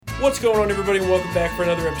What's going on, everybody? Welcome back for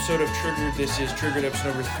another episode of Triggered. This is Triggered episode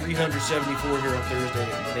number 374 here on Thursday,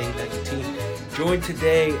 May 19th. Joined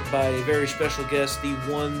today by a very special guest, the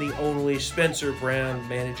one, the only Spencer Brown,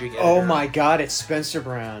 managing editor. Oh my God, it's Spencer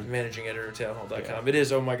Brown. Managing editor of Townhall.com. Yeah. It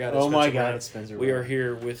is, oh my God, it's Spencer Spencer Brown. God, it's Spencer Brown. We are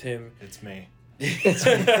here with him. It's me.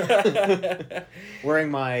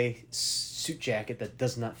 Wearing my suit jacket that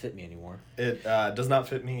does not fit me anymore. It does not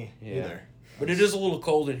fit me either. But it is a little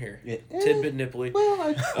cold in here. Tidbit nipply.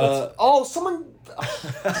 Well, someone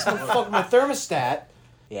fucked my thermostat.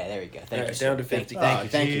 Yeah, there you go. Thank you. Down to 50.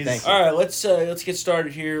 Thank you. All right, let's get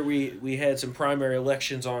started here. We had some primary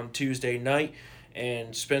elections on Tuesday night,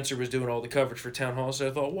 and Spencer was doing all the coverage for Town Hall, so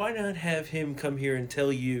I thought, why not have him come here and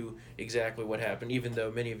tell you exactly what happened, even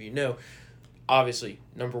though many of you know. Obviously,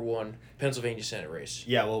 number one, Pennsylvania Senate race.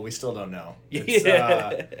 Yeah, well, we still don't know.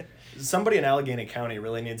 Yeah. Somebody in Allegheny County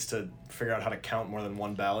really needs to figure out how to count more than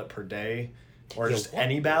one ballot per day, or just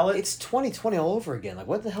any ballot. It's 2020 all over again. Like,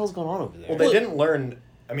 what the hell's going on over there? Well, they didn't learn.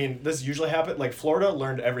 I mean, this usually happened. Like, Florida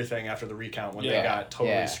learned everything after the recount when they got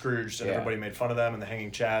totally scrooged and everybody made fun of them and the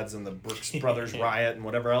Hanging Chads and the Brooks Brothers riot and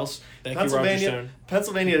whatever else.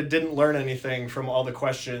 Pennsylvania didn't learn anything from all the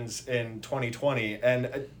questions in 2020.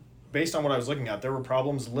 And based on what I was looking at, there were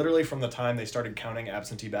problems literally from the time they started counting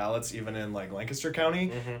absentee ballots, even in like Lancaster County.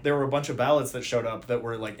 Mm-hmm. There were a bunch of ballots that showed up that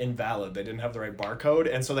were like invalid. They didn't have the right barcode,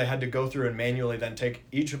 and so they had to go through and manually then take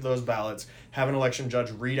each of those ballots, have an election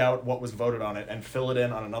judge read out what was voted on it, and fill it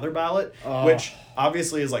in on another ballot, which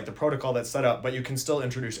obviously is like the protocol that's set up, but you can still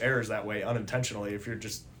introduce errors that way unintentionally if you're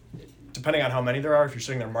just, depending on how many there are, if you're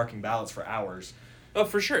sitting there marking ballots for hours. Oh,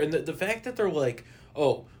 for sure. And the fact that they're like,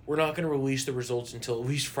 oh, we're not going to release the results until at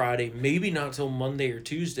least Friday, maybe not till Monday or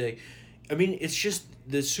Tuesday. I mean, it's just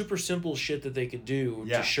the super simple shit that they could do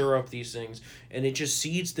to shore up these things, and it just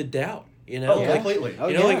seeds the doubt, you know? Oh, completely.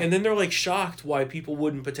 Like, and then they're like shocked why people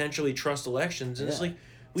wouldn't potentially trust elections, and it's like,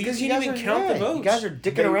 well, you can't even count the votes. You guys are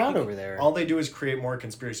dicking around over there. All they do is create more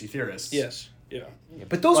conspiracy theorists. Yes. Yeah.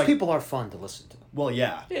 But those people are fun to listen to. Well,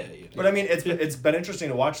 yeah. But I mean, it's been interesting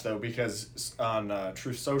to watch though, because on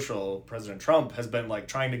Truth Social, President Trump has been like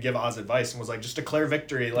trying to give Oz advice and was like, just declare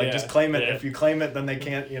victory, like just claim it. If you claim it, then they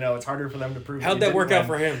can't. You know, it's harder for them to prove. How'd that work out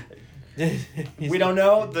for him? We don't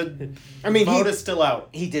know. The vote is still out.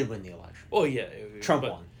 He did win the election. Well, yeah, Trump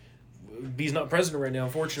won. He's not president right now,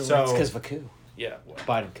 unfortunately. So it's because of a coup. Yeah, well,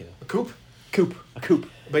 Biden coup. A coup.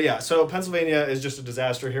 But yeah, so Pennsylvania is just a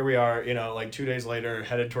disaster. Here we are, you know, like 2 days later,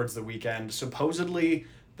 headed towards the weekend. Supposedly,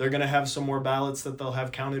 they're going to have some more ballots that they'll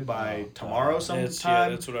have counted by tomorrow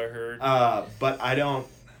sometime. That's what I heard. But I don't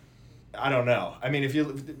know. I mean, if you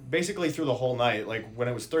basically through the whole night, like when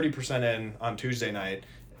it was 30% in on Tuesday night,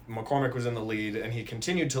 McCormick was in the lead, and he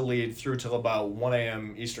continued to lead through till about 1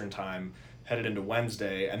 a.m. Eastern time, headed into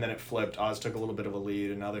Wednesday, and then it flipped. Oz took a little bit of a lead,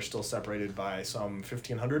 and now they're still separated by some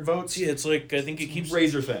 1,500 votes. Yeah, it's like, I think it keeps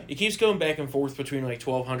razor thin. It keeps going back and forth between like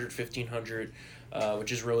 1,200, 1,500,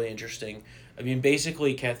 which is really interesting. I mean,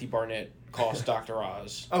 basically, Kathy Barnett cost Dr.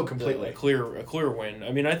 Oz. Oh, completely. A clear win.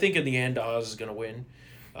 I mean, I think in the end, Oz is going to win,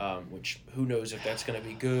 which who knows if that's going to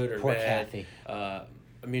be good or Poor bad. Kathy. I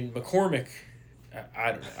mean, McCormick,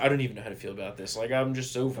 I don't even know how to feel about this. Like, I'm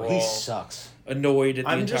just overall he sucks. Annoyed at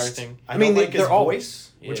the entire thing. I mean, like his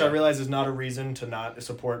voice, which I realize is not a reason to not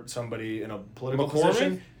support somebody in a political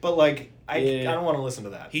position. But like, I don't want to listen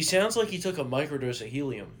to that. He sounds like he took a microdose of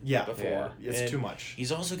helium. Before. Yeah, it's too much.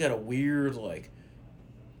 He's also got a weird like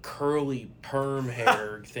curly perm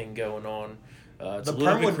hair thing going on. It's the a little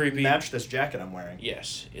perm bit would creepy. Match this jacket I'm wearing.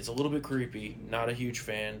 Yes, it's a little bit creepy. Not a huge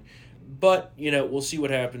fan. But, you know, we'll see what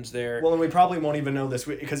happens there. Well, and we probably won't even know this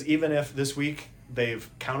week, because even if this week they've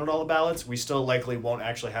counted all the ballots, we still likely won't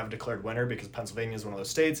actually have a declared winner, because Pennsylvania is one of those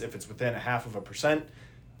states. If it's within 0.5%,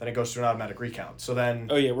 then it goes to an automatic recount. So then...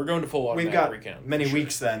 Oh, yeah, we're going to full automatic recount. We've got many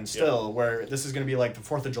weeks then still where this is going to be like the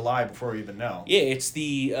 4th of July before we even know. Yeah, it's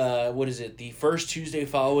the, the first Tuesday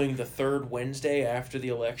following the third Wednesday after the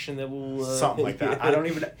election that will... Something like that. I don't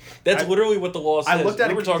even... That's literally what the law says. I looked at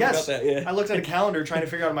we were talking about that, yeah. I looked at a calendar trying to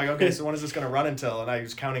figure out, I'm like, okay, so when is this going to run until? And I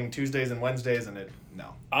was counting Tuesdays and Wednesdays, and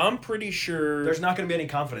no. I'm pretty sure... There's not going to be any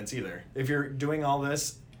confidence either. If you're doing all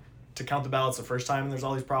this to count the ballots the first time and there's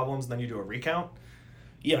all these problems, then you do a recount...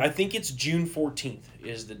 Yeah, I think it's June 14th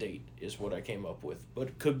is the date, is what I came up with. But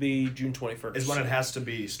it could be June 21st. Is when it has to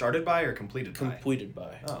be started by or completed by? Completed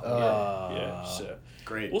by. Oh. Yeah, so...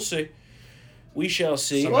 Great. We'll see. We shall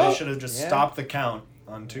see. Somebody should have just stopped the count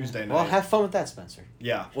on Tuesday night. Well, have fun with that, Spencer.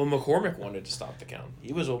 Yeah. Well, McCormick wanted to stop the count.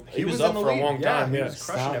 He was up in for a long time. He was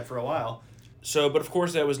crushing it for a while. But of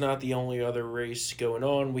course, that was not the only other race going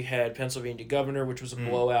on. We had Pennsylvania governor, which was a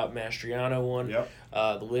blowout Mastriano one. Yep.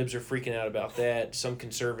 The libs are freaking out about that. Some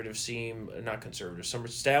some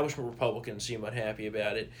establishment Republicans seem unhappy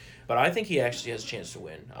about it. But I think he actually has a chance to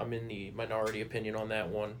win. I'm in the minority opinion on that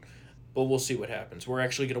one. But we'll see what happens. We're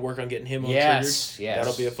actually going to work on getting him untriggered. Yes.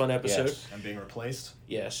 That'll be a fun episode. Yes. And being replaced.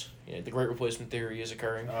 Yes. Yeah, the Great Replacement Theory is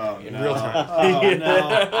occurring in no. real time.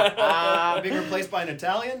 Oh, no. Being replaced by an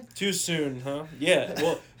Italian? Too soon, huh? Yeah.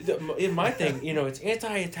 Well, in my thing, it's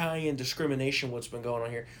anti-Italian discrimination what's been going on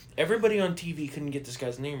here. Everybody on TV couldn't get this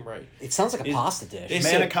guy's name right. It sounds like a pasta dish.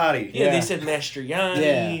 Manicotti. They said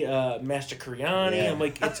Mastriani, Mastricuriani. Yeah.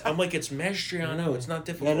 I'm like, it's Mastriano. It's not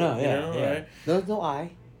difficult. Right? No,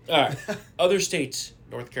 I. All right. Other states,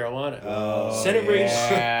 North Carolina. Senate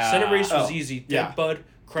race was easy. Yeah. Bud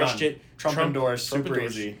crushed Done. it. Trump endorsed. Super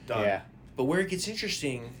endorsed. easy. Done. Yeah. But where it gets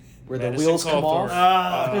interesting, where the Madison wheels come Cawthorn.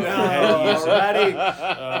 off. No, already.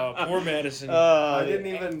 Poor Madison. I didn't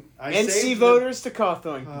even. NC voters to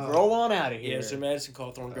Cawthorn. Roll on out of here. Yeah, so Madison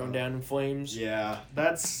Cawthorn going down in flames. Yeah,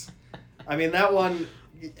 that one.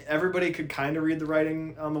 Everybody could kind of read the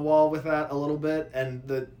writing on the wall with that a little bit, and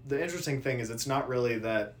the interesting thing is it's not really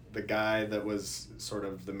that the guy that was sort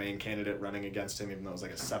of the main candidate running against him, even though it was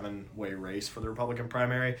like a 7-way race for the Republican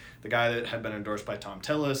primary, the guy that had been endorsed by Tom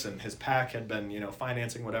Tillis and his PAC had been,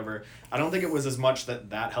 financing whatever. I don't think it was as much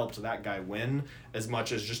that helped that guy win as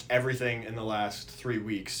much as just everything in the last 3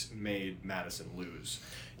 weeks made Madison lose.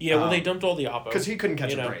 Yeah, well, they dumped all the oppo. Because he couldn't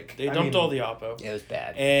catch a break. They dumped all the oppo. Yeah, it was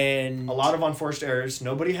bad. And a lot of unforced errors.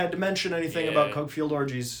 Nobody had to mention anything about coke field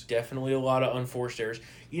orgies. Definitely a lot of unforced errors.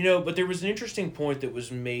 But there was an interesting point that was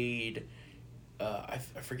made. I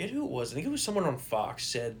forget who it was. I think it was someone on Fox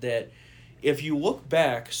said that if you look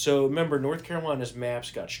back, so remember North Carolina's maps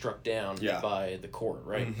got struck down by the court,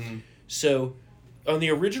 right? Mm-hmm. So on the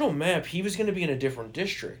original map, he was going to be in a different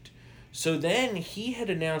district. So then he had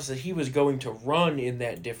announced that he was going to run in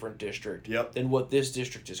that different district than what this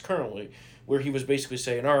district is currently, where he was basically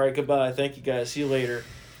saying, all right, goodbye, thank you guys, see you later.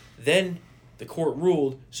 Then the court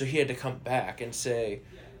ruled, so he had to come back and say,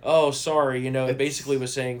 oh, sorry, it basically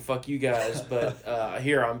was saying, fuck you guys, but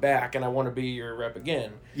here I'm back and I want to be your rep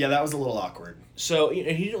again. Yeah, that was a little awkward. So,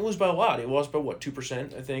 and he didn't lose by a lot. He lost by,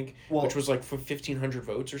 2%, I think, which was like 1,500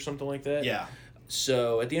 votes or something like that. Yeah.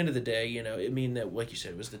 So at the end of the day, it mean that, like you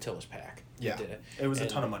said, it was the Tillis PAC. Yeah, it was a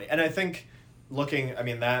ton of money. And I think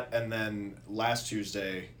that and then last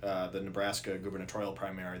Tuesday, the Nebraska gubernatorial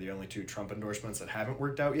primary are the only 2 Trump endorsements that haven't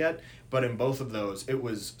worked out yet. But in both of those, it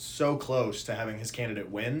was so close to having his candidate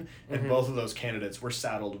win. And both of those candidates were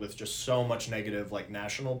saddled with just so much negative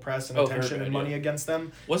national press and attention and money against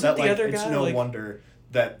them. Wasn't the other guy? It's no wonder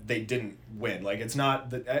that they didn't win. It's not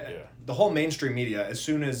the whole mainstream media. As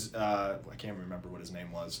soon as I can't remember what his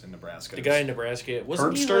name was in Nebraska. The guy in Nebraska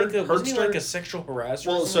wasn't he like a sexual harasser?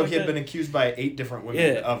 Well, so he had been accused by 8 different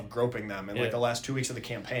women of groping them in the last 2 weeks of the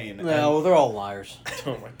campaign. Well, they're all liars.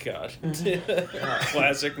 Oh my god,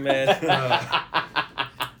 classic man.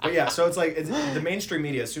 But yeah, so it's the mainstream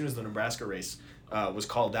media. As soon as the Nebraska race was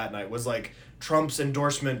called that night, was like Trump's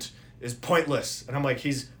endorsement is pointless, and I'm like,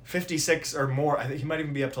 he's 56 or more. I think he might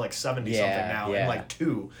even be up to 70 something now, and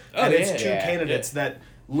 2. And it's 2 candidates that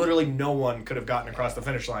literally no one could have gotten across the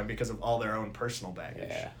finish line because of all their own personal baggage.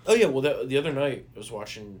 Yeah. Oh yeah, well the other night I was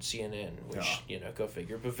watching CNN, which go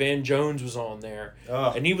figure. But Van Jones was on there,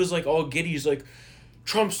 and he was all giddy. He's like,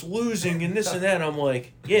 Trump's losing and this and that. And I'm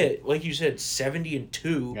like, yeah, like you said,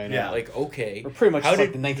 70-2. Yeah. Okay. We're pretty much like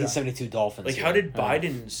the 1972 Dolphins. How did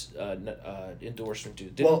Biden's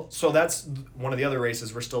endorsement do? So that's one of the other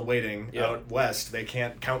races we're still waiting out west. They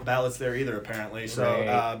can't count ballots there either, apparently. So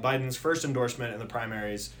Biden's first endorsement in the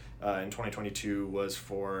primaries in 2022 was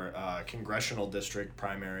for congressional district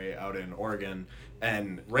primary out in Oregon.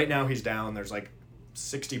 And right now he's down. There's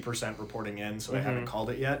 60% reporting in, so I haven't called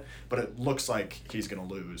it yet, but it looks like he's going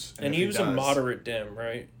to lose. And he was a moderate Dem,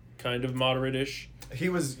 right? Kind of moderate-ish? He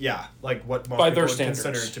was, what most people would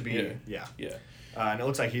consider to be, and it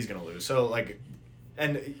looks like he's going to lose. So,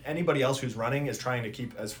 and anybody else who's running is trying to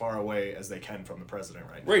keep as far away as they can from the president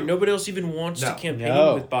right now. Right, nobody else even wants to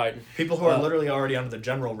campaign with Biden. People who are literally already under the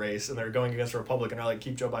general race and they're going against a Republican are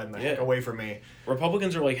keep Joe Biden the heck away from me.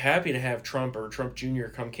 Republicans are happy to have Trump or Trump Jr.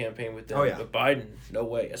 come campaign with them. Oh, yeah. But Biden, no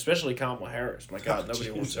way. Especially Kamala Harris. My God, nobody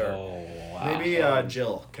wants her. Oh, wow. Maybe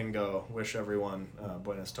Jill can go wish everyone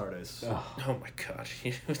Buenas tardes. Oh my God.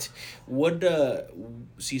 Would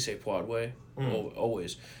Cisse Poidway?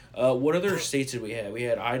 Always. What other states did we have? We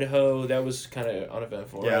had Idaho. That was kind of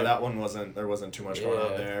uneventful. Yeah, right? that one wasn't. There wasn't too much going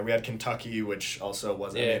on there. We had Kentucky, which also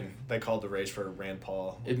wasn't. Yeah. I mean, they called the race for Rand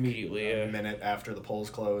Paul immediately. a minute after the polls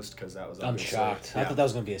closed because that was. I'm shocked. I thought that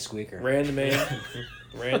was gonna be a squeaker. Ran the man.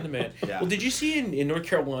 Ran the man. Yeah. Well, did you see in North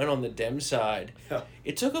Carolina on the Dem side? Yeah.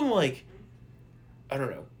 It took them like, I don't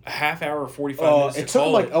know, a half hour, 45 minutes. It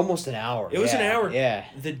took like almost an hour. It was an hour. Yeah.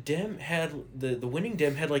 The Dem had the winning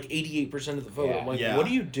Dem had like 88% of the vote. Yeah. I'm like, Yeah. what are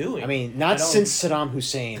you doing? I mean, not since Saddam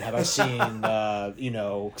Hussein have I seen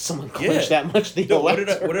someone clinch that much the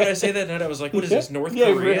electorate. What did I say that night? I was like, what is this, North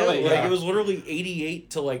Yeah, Korea? really, Like yeah. it was literally 88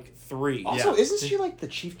 to like 3. Also, isn't she like the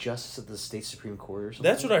Chief Justice of the State Supreme Court or something?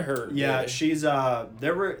 That's what I heard. Yeah, she's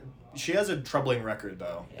she has a troubling record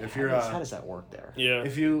though. Yeah, If you're how does that work there? Yeah.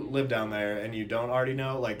 if you live down there and you don't already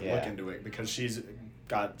know, look into it because she's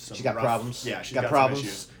got some. She's got rough, problems. Yeah, she's got got problems. some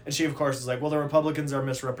issues, and she of course is like, well, the Republicans are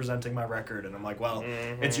misrepresenting my record, and I'm like, well,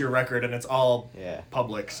 it's your record and it's all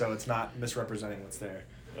public, so it's not misrepresenting what's there.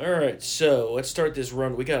 All right, so let's start this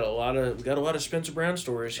run. We got a lot of Spencer Brown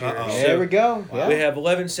stories here. Uh-oh. So There we go. Yeah. we have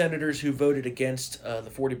 11 senators who voted against the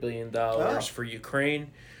 $40 billion for Ukraine.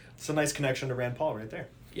 It's a nice connection to Rand Paul right there.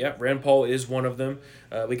 Yeah, Rand Paul is one of them.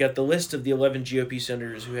 We got the list of the 11 GOP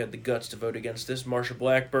senators who had the guts to vote against this. Marsha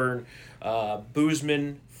Blackburn,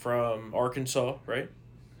 Boozman from Arkansas, right?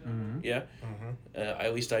 Mm-hmm. Yeah.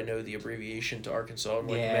 At least I know the abbreviation to Arkansas. I'm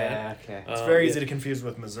like, Yeah, man. okay. It's very easy to confuse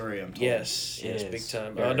with Missouri, I'm told. Yes, It big is.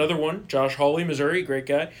 time. Very. Another one, Josh Hawley, Missouri, great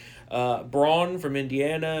guy. Braun from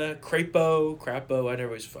Indiana, Crapo, I never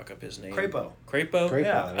always fuck up his name. Crapo.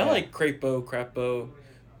 Yeah, I like Crapo,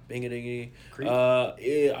 Bingadingy.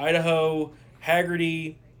 Idaho,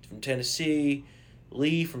 Haggerty from Tennessee,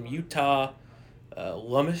 Lee from Utah,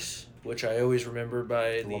 Lummis, which I always remember by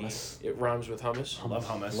it rhymes with hummus. Love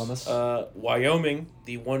hummus. Wyoming,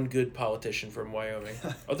 the one good politician from Wyoming.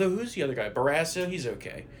 Although, who's the other guy? Barrasso, he's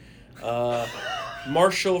okay.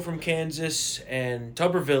 Marshall from Kansas, and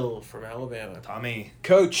Tuberville from Alabama. Tommy.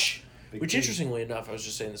 Coach. Which, interestingly enough, I was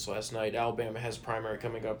just saying this last night, Alabama has a primary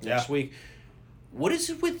coming up next week. What is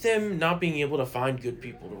it with them not being able to find good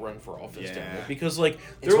people to run for office down there? Because, like,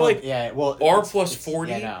 they're R plus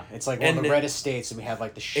 40. Yeah, no. It's like one of the reddest states, and we have,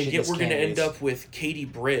 like, the shittiest And yet we're going to end candidates. up with Katie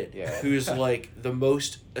Britt, who's, like, the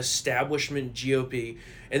most establishment GOP.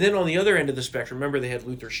 And then on the other end of the spectrum, remember they had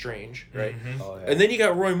Luther Strange, right? Mm-hmm. Oh, yeah. And then you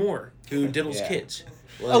got Roy Moore, who diddles kids.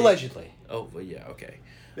 Like, allegedly. Oh, well, yeah, okay.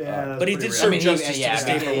 Yeah, but he did real. serve justice to the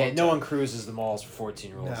state for a long time. No one cruises the malls for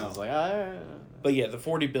 14-year-olds. No. It's like, But yeah, the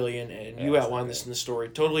 $40 billion, and you outlined this in the story,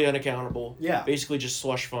 totally unaccountable. Yeah. Basically just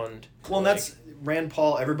slush fund. Well, and that's Rand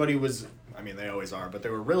Paul. Everybody was, I mean, they always are, but they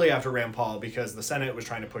were really after Rand Paul because the Senate was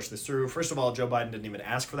trying to push this through. First of all, Joe Biden didn't even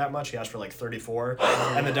ask for that much. He asked for like 34.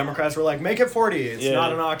 And the Democrats were like, make it 40. It's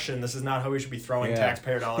not an auction. This is not how we should be throwing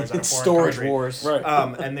taxpayer dollars at a foreign storage country. wars. Right.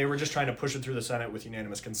 And they were just trying to push it through the Senate with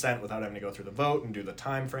unanimous consent without having to go through the vote and do the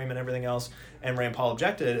time frame and everything else. And Rand Paul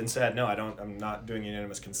objected and said, no, I'm not doing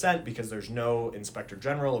unanimous consent because there's no inspector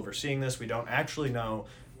general overseeing this. We don't actually know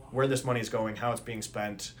where this money is going, how it's being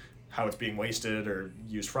spent, how it's being wasted or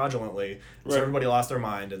used fraudulently. So everybody lost their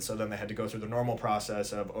mind, and so then they had to go through the normal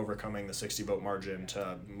process of overcoming the 60-vote margin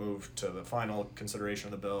to move to the final consideration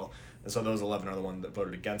of the bill. And so those 11 are the ones that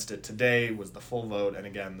voted against it. Today was the full vote, and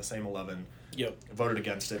again, the same 11 voted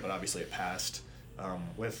against it, but obviously it passed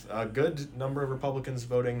with a good number of Republicans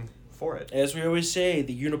voting for it. As we always say,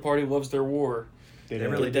 the Uniparty loves their war. They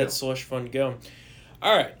really Get do. that slush fund going.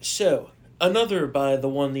 All right, so another by the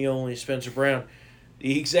one, the only Spencer Brown.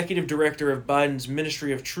 The executive director of Biden's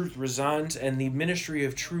Ministry of Truth resigns, and the Ministry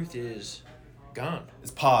of Truth is gone. It's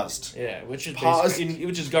paused. Yeah, which is Paused.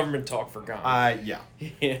 which is government talk for gone. Yeah.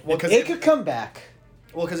 Yeah. Well, because It could come back.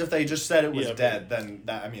 if they just said it was Yeah, dead, then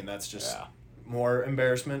that's just more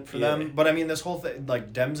embarrassment for them. But I mean, this whole thing,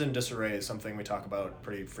 like, Dems in disarray is something we talk about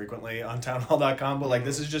pretty frequently on townhall.com. But like,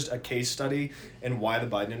 this is just a case study in why the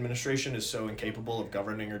Biden administration is so incapable of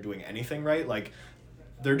governing or doing anything right. Like,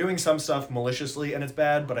 they're doing some stuff maliciously and it's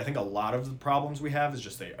bad, but I think a lot of the problems we have is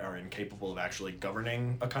just they are incapable of actually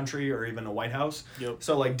governing a country or even a White House. Yep.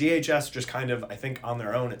 So like DHS just kind of, I think on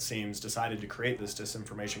their own it seems, decided to create this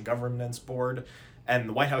disinformation governance board, and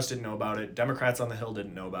the White House didn't know about it. Democrats on the Hill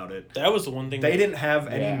didn't know about it. That was the one thing. They didn't have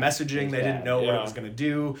any Yeah. messaging. They didn't know what Yeah. it was going to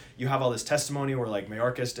do. You have all this testimony where like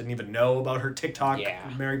Mayorkas didn't even know about her TikTok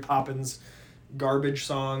Mary Poppins garbage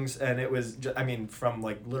songs, and it was from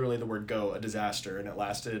like literally the word go, a disaster, and it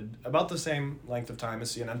lasted about the same length of time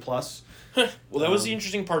as CNN Plus. Well, that was the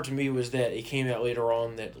interesting part to me, was that it came out later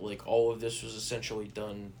on that like all of this was essentially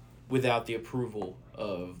done without the approval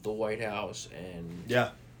of the White House and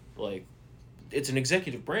like it's an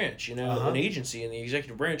executive branch, an agency in the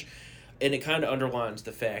executive branch. And it kind of underlines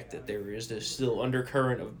the fact that there is this still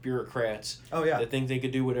undercurrent of bureaucrats that think they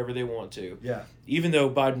could do whatever they want to. Yeah. Even though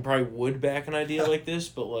Biden probably would back an idea like this,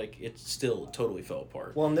 but it still totally fell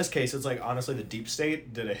apart. Well, in this case, it's honestly the deep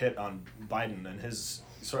state did a hit on Biden and his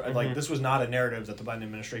this was not a narrative that the Biden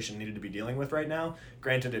administration needed to be dealing with right now.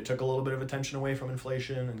 Granted, it took a little bit of attention away from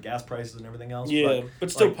inflation and gas prices and everything else. Yeah,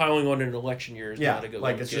 but still piling on an election year is not a good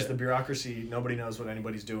look. It's just the bureaucracy. Nobody knows what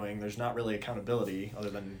anybody's doing. There's not really accountability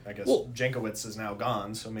other than, I guess, Jankowicz is now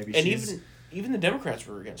gone, so maybe even the Democrats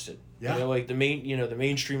were against it. Yeah. The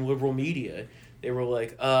mainstream liberal media, they were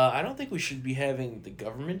like, I don't think we should be having the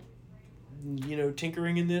government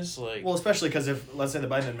tinkering in this, well, especially because if, let's say, the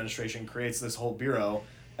Biden administration creates this whole bureau,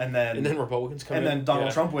 and then Republicans come in, and then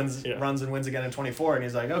Donald Trump runs and wins again in 24, and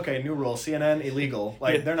he's like, okay, new rule, CNN illegal.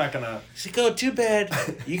 They're not gonna. She's like, oh, too bad,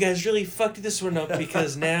 you guys really fucked this one up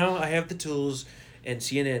because now I have the tools, and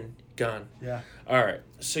CNN gone. Yeah. All right,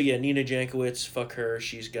 so Nina Jankowicz, fuck her,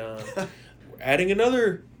 she's gone. Adding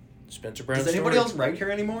another Spencer Brown. Does anybody else write here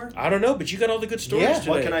anymore? I don't know, but you got all the good stories today.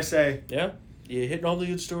 What can I say? Yeah. You're hitting all the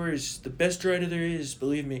good stories. The best writer there is,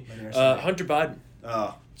 believe me. Hunter Biden.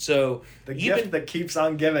 Oh. So the gift that keeps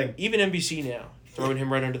on giving. Even NBC now, throwing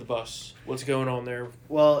him right under the bus. What's going on there?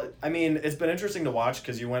 Well, I mean, it's been interesting to watch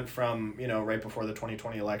because you went from, right before the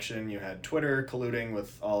 2020 election, you had Twitter colluding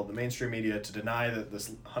with all of the mainstream media to deny that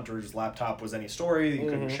this Hunter's laptop was any story. You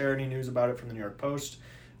couldn't share any news about it from the New York Post.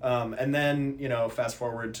 And then, fast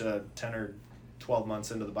forward to 10 or 12 months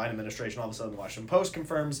into the Biden administration, all of a sudden the Washington Post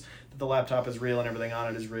confirms that the laptop is real and everything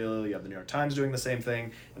on it is real. You have the New York Times doing the same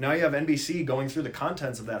thing. And now you have NBC going through the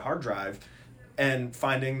contents of that hard drive and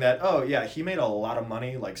finding that, he made a lot of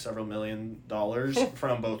money, like several $1 million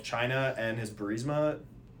from both China and his Burisma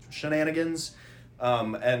shenanigans.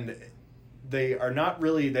 And they are not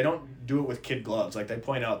really, they don't do it with kid gloves. They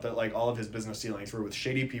point out that all of his business dealings were with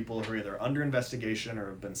shady people who are either under investigation or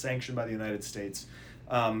have been sanctioned by the United States.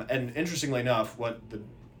 And interestingly enough, what the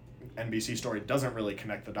NBC story doesn't really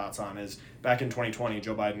connect the dots on is back in 2020,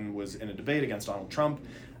 Joe Biden was in a debate against Donald Trump,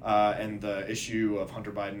 and the issue of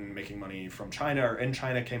Hunter Biden making money from China or in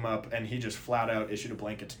China came up, and he just flat out issued a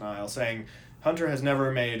blanket denial saying Hunter has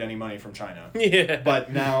never made any money from China. Yeah.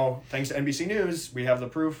 But now, thanks to NBC News, we have the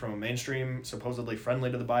proof from a mainstream, supposedly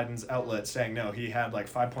friendly to the Bidens outlet saying, no, he had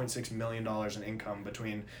 $5.6 million in income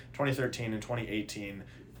between 2013 and 2018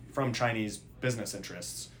 from Chinese business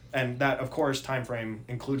interests. And that, of course, time frame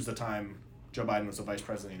includes the time Joe Biden was the vice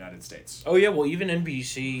president of the United States. Oh, yeah, well, even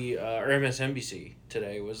NBC or MSNBC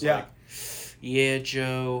today was Joe,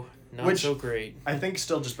 not so great. I think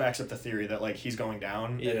still just backs up the theory that, he's going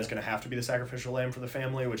down and is going to have to be the sacrificial lamb for the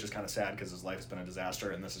family, which is kind of sad because his life has been a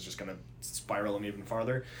disaster and this is just going to spiral him even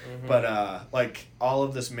farther. Mm-hmm. But, all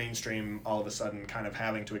of this mainstream all of a sudden kind of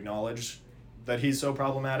having to acknowledge that he's so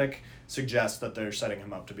problematic suggests that they're setting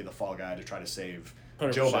him up to be the fall guy to try to save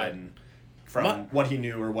 100%. Joe Biden from what he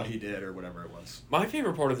knew or what he did or whatever it was. My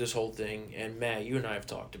favorite part of this whole thing, and Matt, you and I have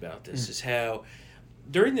talked about this, is how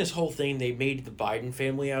during this whole thing they made the Biden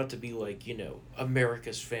family out to be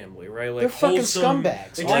America's family, right? They're fucking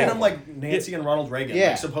scumbags. They treated them like Nancy and Ronald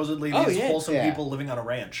Reagan. Supposedly these wholesome people living on a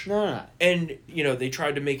ranch. No. And, they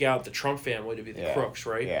tried to make out the Trump family to be the crooks,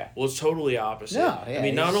 right? Yeah. Well, it's totally opposite. No, I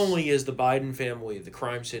mean, not only is the Biden family the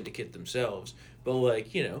crime syndicate themselves, but,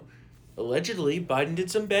 allegedly Biden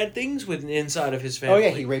did some bad things with inside of his family. Oh,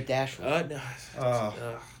 yeah, he raped Ashley.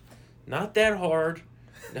 Not that hard.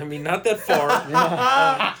 I mean, not that far.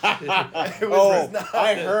 I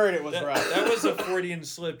heard it was rough. That was a Freudian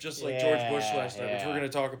slip, just like George Bush last night, which we're going to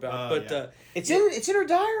talk about. It's in her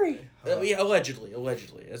diary. Allegedly.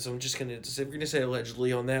 So I'm just going to say, we're going to say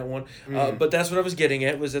allegedly on that one. But that's what I was getting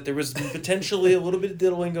at, was that there was potentially a little bit of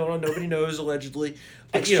diddling going on. Nobody knows, allegedly.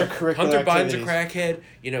 But, Hunter Biden's a crackhead.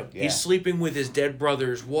 He's sleeping with his dead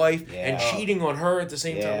brother's wife and cheating on her at the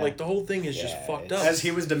same time. The whole thing is just fucked up. As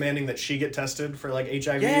he was demanding that she get tested for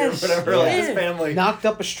HIV or whatever. His family knocked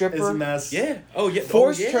up a stripper. Is a mess. Yeah. Oh, yeah.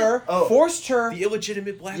 Forced her. The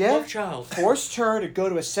illegitimate black love child. Forced her to go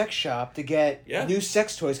to a sex shop to get new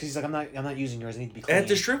sex toys because he's like, I'm not using yours. I need to be clean. At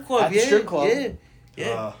the strip club. At the strip club.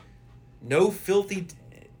 Yeah. No filthy.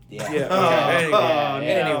 Anyway,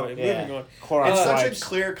 moving on. It's such a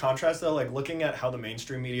clear contrast, though, looking at how the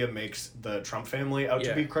mainstream media makes the Trump family out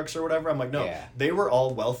to be crooks or whatever. I'm like, no, they were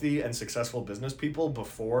all wealthy and successful business people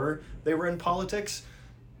before they were in politics.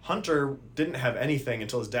 Hunter didn't have anything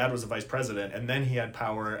until his dad was the vice president, and then he had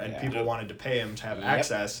power, and people wanted to pay him to have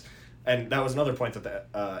access. And that was another point that the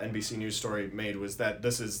NBC News story made, was that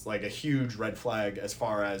this is a huge red flag as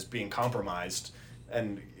far as being compromised,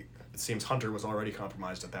 and it seems Hunter was already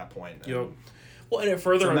compromised at that point. Well, and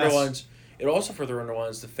it also further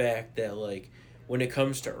underlines the fact that, like, when it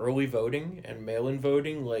comes to early voting and mail-in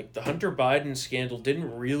voting, like, the Hunter Biden scandal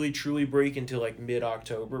didn't really truly break until, like,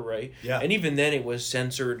 mid-October, right? Yeah. And even then it was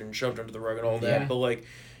censored and shoved under the rug and all that. But, like,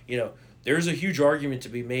 there's a huge argument to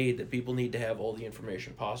be made that people need to have all the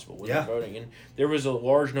information possible when they're voting. And there was a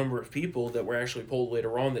large number of people that were actually polled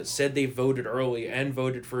later on that said they voted early and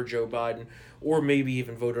voted for Joe Biden, or maybe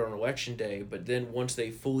even voted on Election Day. But then once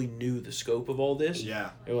they fully knew the scope of all this,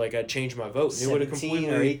 they're like, I'd change my vote.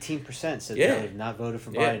 17 or 18% said they have not voted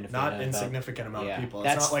for Biden. If not insignificant amount of people.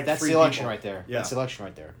 It's not like that's the election right there. Yeah. That's the election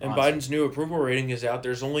right there. And Biden's new approval rating is out.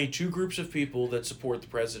 There's only 2 groups of people that support the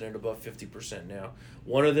president above 50% now.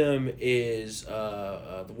 One of them is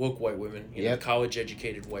the woke white women, the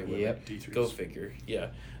college-educated white women. D3s. Go figure. Yeah.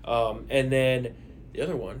 And then the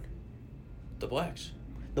other one, the blacks.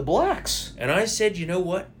 The blacks. And I said, you know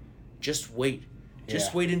what? Just wait.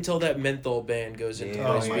 Just wait until that menthol ban goes into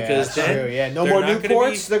place. Because then no more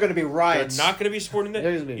Newports. They're going to be riots. They're not going to be supporting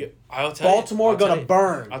that. I'll tell Baltimore going to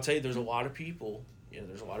burn. I'll tell you, there's a lot of people.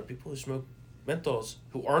 There's a lot of people who smoke menthols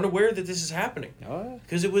who aren't aware that this is happening.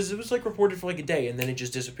 Because it was like reported for like a day and then it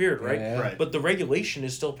just disappeared, right? Right. But the regulation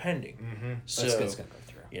is still pending. Mm-hmm. So it's going to go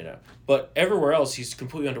through. But everywhere else he's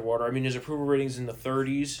completely underwater. I mean, his approval rating's in the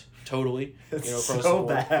 30s. Totally. It's across so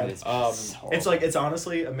the board. bad. It's it's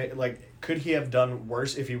honestly like, could he have done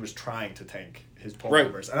worse if he was trying to tank his poll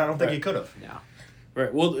numbers? And I don't think he could have. No.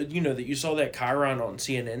 Right. Well, that you saw that Chiron on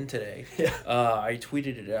CNN today. Yeah. I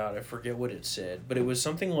tweeted it out. I forget what it said, but it was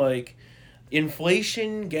something like,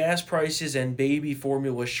 inflation, gas prices, and baby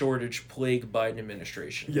formula shortage plague Biden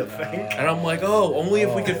administration. You think? And I'm like, only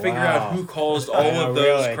if we could figure out who caused all of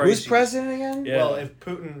those crises. Who's president again? Yeah. Well, if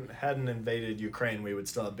Putin hadn't invaded Ukraine, we would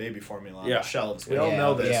still have baby formula on the shelves. We all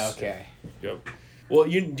know this. Yeah, okay. Yep. Well,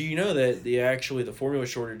 do you know that the formula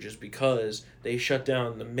shortage is because they shut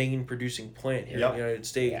down the main producing plant here in the United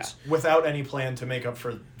States without any plan to make up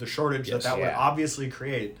for the shortage that would obviously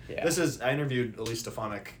create. Yeah. I interviewed Elise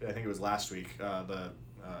Stefanik, I think it was last week, the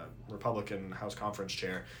Republican House Conference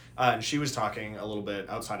chair, and she was talking a little bit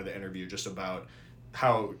outside of the interview just about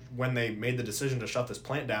how when they made the decision to shut this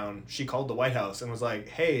plant down, she called the White House and was like,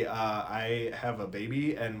 hey, I have a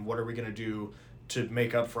baby, and what are we going to do to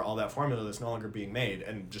make up for all that formula that's no longer being made,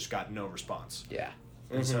 and just got no response. Yeah.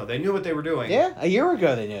 And so they knew what they were doing. Yeah, a year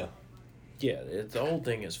ago they knew. Yeah, the whole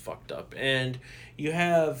thing is fucked up. And you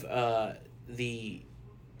have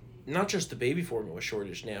not just the baby formula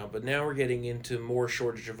shortage now, but now we're getting into more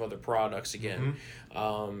shortage of other products again.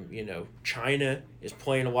 Mm-hmm. China is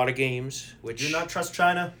playing a lot of games, which... Do you not trust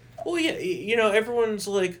China? Well, yeah, everyone's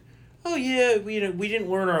like, oh yeah, we didn't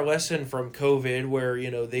learn our lesson from COVID, where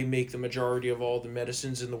they make the majority of all the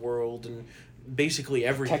medicines in the world and basically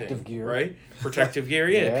everything. Protective gear, right? Protective gear,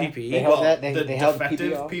 PPE. They held that. The they held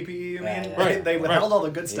defective PPE, PPE. You mean? Right. They withheld all the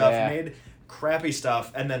good stuff, made crappy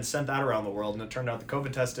stuff, and then sent that around the world. And it turned out the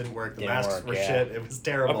COVID test didn't work. The masks were shit. It was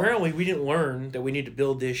terrible. Apparently, we didn't learn that we need to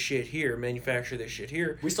build this shit here, manufacture this shit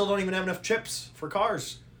here. We still don't even have enough chips for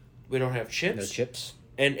cars. We don't have chips. No chips.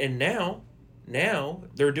 And now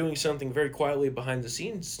they're doing something very quietly behind the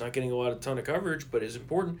scenes. It's not getting a ton of coverage, but it's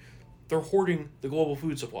important. They're hoarding the global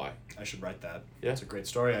food supply. I should write that. Yeah. That's a great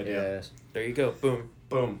story idea. Yes. There you go. Boom.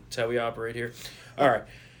 Boom. That's how we operate here. All right.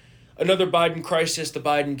 Another Biden crisis, the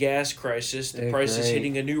Biden gas crisis. The price is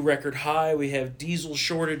hitting a new record high. We have diesel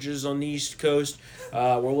shortages on the East Coast.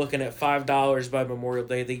 We're looking at $5 by Memorial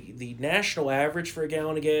Day. The national average for a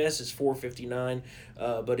gallon of gas is $4.59,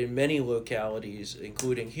 but in many localities,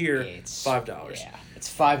 including here, it's $5. Yeah,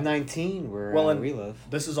 it's $5.19 where we live.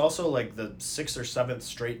 This is also like the 6th or 7th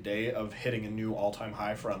straight day of hitting a new all-time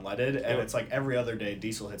high for unleaded, and it's like every other day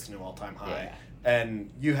diesel hits a new all-time high. Yeah. And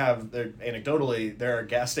you have, anecdotally, there are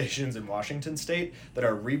gas stations in Washington State that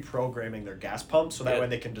are reprogramming their gas pumps so that way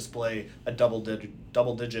they can display a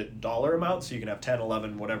double-digit dollar amount, so you can have 10,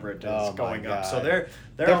 11, whatever it is going up. So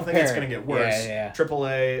they don't think it's going to get worse.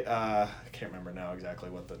 AAA, I can't remember now exactly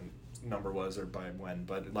what the number was or by when,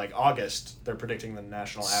 but like August, they're predicting the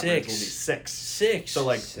national average will be 6. 6. So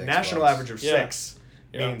like national average of 6.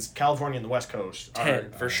 Means California and the West Coast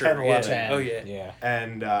 10 for sure. 10, 11. 10. Oh yeah.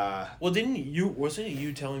 And wasn't it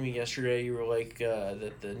you telling me yesterday you were like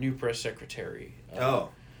that the new press secretary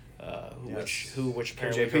which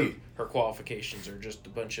apparently her qualifications are just a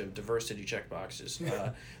bunch of diversity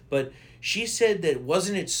checkboxes. But she said that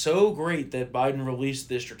wasn't it so great that Biden released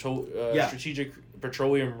this strategic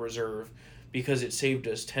petroleum reserve because it saved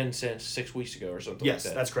us 10 cents 6 weeks ago or something like that.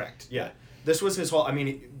 Yes, that's correct. Yeah. This was his whole... I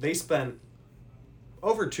mean, they spent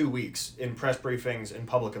over 2 weeks in press briefings and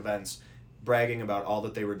public events bragging about all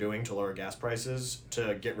that they were doing to lower gas prices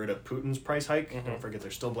to get rid of Putin's price hike. Don't forget, they're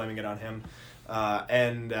still blaming it on him.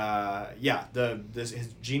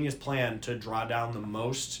 His genius plan to draw down the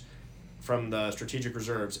most from the strategic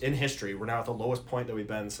reserves in history. We're now at the lowest point that we've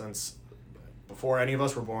been since before any of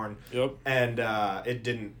us were born. Yep. And it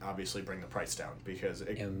didn't obviously bring the price down because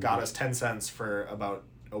it got us 10 cents for about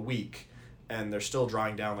a week, and they're still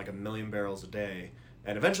drawing down like 1 million barrels a day.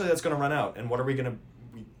 And eventually that's going to run out. And what are we going to...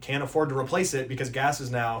 We can't afford to replace it because gas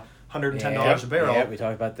is now $110 a barrel. Yeah, we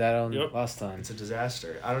talked about that on last time. It's a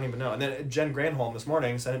disaster. I don't even know. And then Jen Granholm this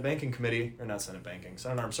morning, Senate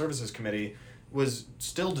Armed Services Committee, was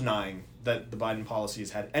still denying that the Biden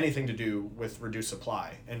policies had anything to do with reduced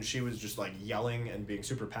supply. And she was just like yelling and being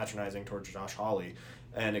super patronizing towards Josh Hawley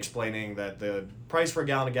and explaining that the price for a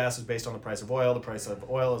gallon of gas is based on the price of oil. The price of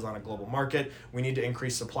oil is on a global market. We need to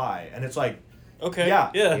increase supply. And it's like, okay.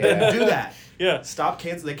 Yeah. Do that. Yeah.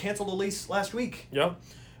 They canceled the lease last week. Yeah.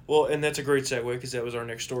 Well, and that's a great segue because that was our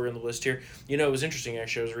next story on the list here. You know, it was interesting,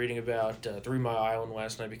 actually. I was reading about 3 Mile Island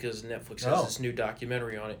last night because Netflix has this new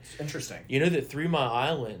documentary on it. Interesting. You know that 3 Mile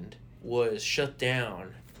Island was shut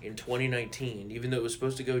down in 2019, even though it was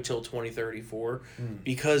supposed to go till 2034,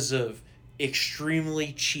 because of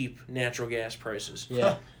extremely cheap natural gas prices.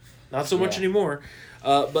 Yeah. Not so much anymore.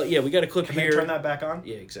 But yeah, we got a clip Can here. they turn that back on?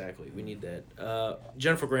 Yeah, exactly. We need that.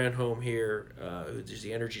 Jennifer Granholm here, who's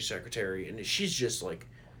the energy secretary, and she's just like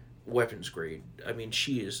weapons grade. I mean,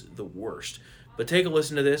 she is the worst. But take a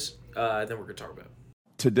listen to this, and then we're going to talk about it.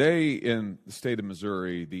 Today in the state of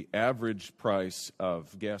Missouri, the average price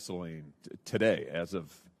of gasoline today, as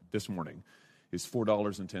of this morning, is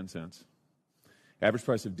 $4.10. Average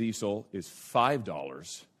price of diesel is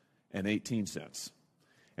 $5.18.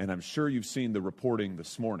 And I'm sure you've seen the reporting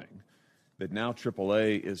this morning that now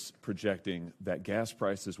AAA is projecting that gas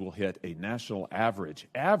prices will hit a national average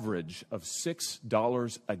of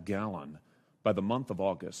 $6 a gallon by the month of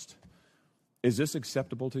August. Is this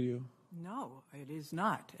acceptable to you? No, it is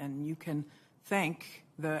not. And you can thank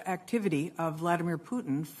the activity of Vladimir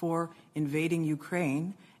Putin for invading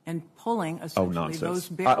Ukraine and pulling essentially those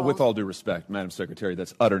barrels. With all due respect, Madam Secretary,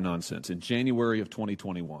 that's utter nonsense. In January of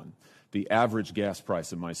 2021, the average gas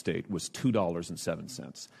price in my state was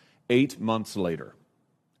 $2.07. 8 months later,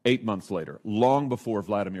 long before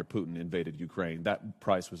Vladimir Putin invaded Ukraine, that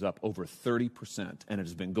price was up over 30%, and it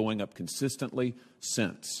has been going up consistently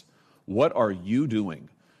since. What are you doing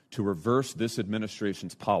to reverse this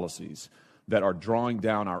administration's policies that are drawing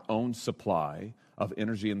down our own supply of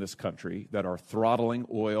energy in this country, that are throttling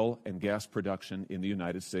oil and gas production in the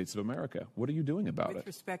United States of America? What are you doing about it? With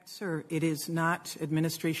respect, sir, it is not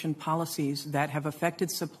administration policies that have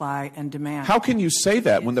affected supply and demand. How can you say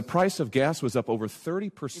that when the price of gas was up over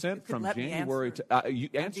 30% from January to... you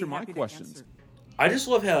answer my questions. I just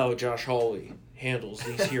love how Josh Hawley handles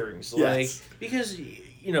these hearings. Yes. Because,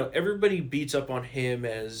 you know, everybody beats up on him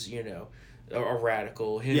as, you know, a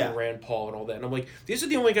radical, and Rand Paul and all that. And I'm like, these are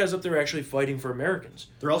the only guys up there actually fighting for Americans.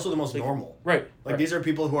 They're also the most normal. Right. These are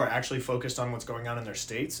people who are actually focused on what's going on in their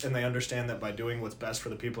states, and they understand that by doing what's best for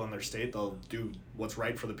the people in their state, they'll do what's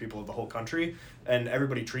right for the people of the whole country. And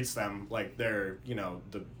everybody treats them like they're, you know,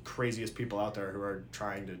 the craziest people out there who are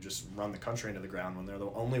trying to just run the country into the ground when they're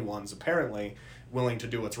the only ones, apparently, willing to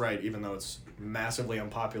do what's right, even though it's massively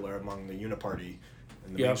unpopular among the uniparty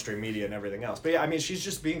and the mainstream media and everything else. But yeah, I mean, she's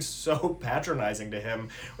just being so patronizing to him,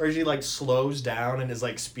 where she like slows down and is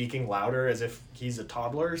like speaking louder as if he's a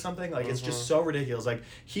toddler or something. Like, it's just so ridiculous. Like,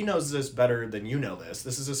 he knows this better than you know this.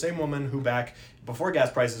 This is the same woman who back before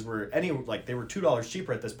gas prices were they were $2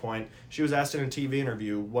 cheaper at this point. She was asked in a TV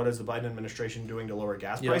interview, what is the Biden administration doing to lower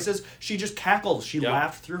gas prices? She just cackled. She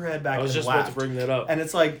laughed, threw her head back, and laughed. I was just about to bring that up. And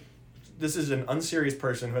it's like, this is an unserious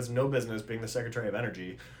person who has no business being the Secretary of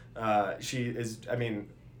Energy. She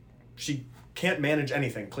can't manage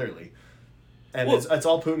anything, clearly. And it's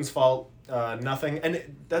all Putin's fault, nothing. And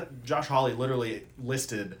that Josh Hawley literally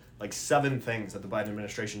listed like 7 things that the Biden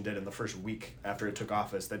administration did in the first week after it took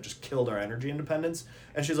office that just killed our energy independence.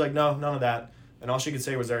 And she's like, no, none of that. And all she could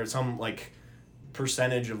say was there some like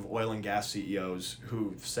percentage of oil and gas CEOs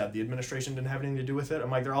who said the administration didn't have anything to do with it.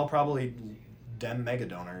 I'm like, they're all probably Dem mega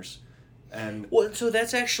donors. And so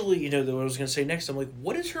that's actually, you know, what I was going to say next. I'm like,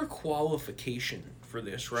 what is her qualification for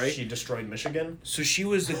this, right? She destroyed Michigan. So she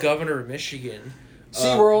was the governor of Michigan.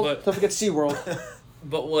 SeaWorld. Don't forget SeaWorld.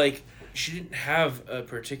 But, like, she didn't have a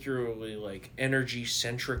particularly, like,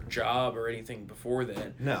 energy-centric job or anything before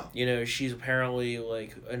that. No. You know, she's apparently,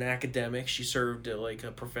 like, an academic. She served, like,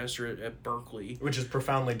 a professor at Berkeley. Which is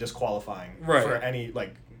profoundly disqualifying for any,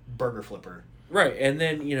 like, burger flipper. Right, and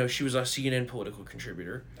then, she was a CNN political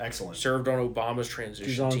contributor. Excellent. Served on Obama's transition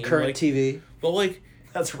She's on team. current TV. But,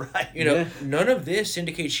 that's right. None of this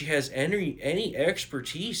indicates she has any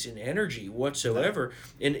expertise in energy whatsoever.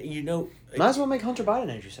 No. And, might as well make Hunter Biden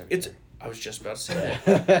energy secretary. I was just about to say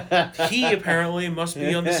that. He apparently must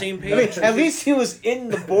be on the same page. At least he was in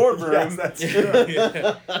the boardroom. Yes, that's true.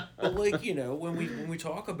 Yeah. But when we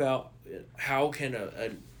talk about how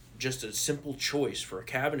can just a simple choice for a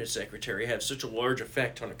cabinet secretary have such a large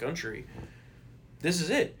effect on a country, this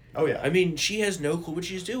is it. Oh, yeah. I mean, she has no clue what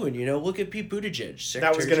she's doing. Look at Pete Buttigieg.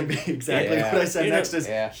 That was going to be exactly what I said next is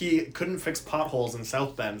he couldn't fix potholes in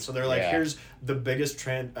South Bend. So they're like, here's the biggest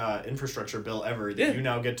infrastructure bill ever that you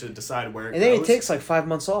now get to decide where it goes. And then he takes 5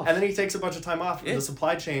 months off. And then he takes a bunch of time off. The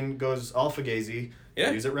supply chain goes alpha-gazy.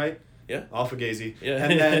 Yeah. Use it right? Yeah. Alpha-gazy. Yeah.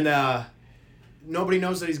 And then nobody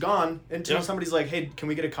knows that he's gone until somebody's like, hey, can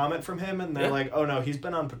we get a comment from him? And they're like, oh, no, he's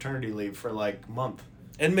been on paternity leave for a month.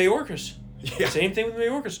 And Mayorkas. Yeah. Same thing with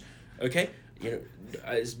Mayorkas. Okay?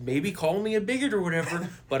 Maybe call me a bigot or whatever,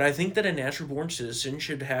 but I think that a natural born citizen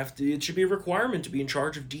it should be a requirement to be in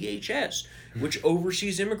charge of DHS, which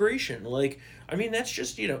oversees immigration. That's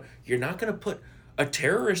just, you're not going to put a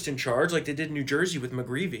terrorist in charge like they did in New Jersey with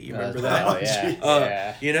McGreevey. You remember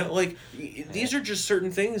that? These are just certain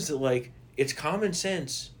things that, it's common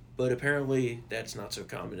sense, but apparently that's not so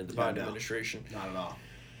common in the Biden administration. Not at all.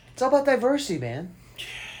 It's all about diversity, man.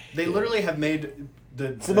 They literally have made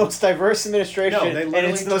it's the most diverse administration, and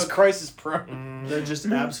it's the most crisis-prone. They're just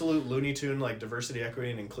absolute Looney Tune, diversity,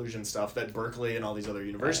 equity, and inclusion stuff that Berkeley and all these other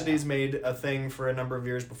universities made a thing for a number of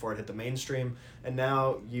years before it hit the mainstream. And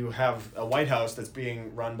now you have a White House that's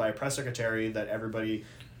being run by a press secretary that everybody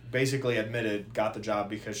basically admitted got the job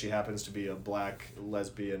because she happens to be a black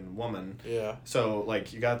lesbian woman. Yeah. So,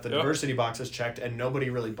 you got the diversity boxes checked, and nobody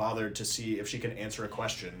really bothered to see if she can answer a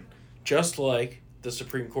question. Just like the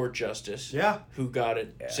Supreme Court justice, who got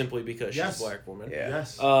it simply because she's a black woman. Yeah.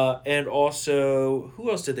 Yes. And also,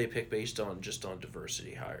 who else did they pick based on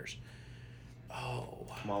diversity hires? Oh,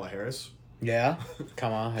 Kamala Harris. Yeah,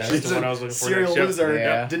 come on. That's the one I was looking for. Serial loser.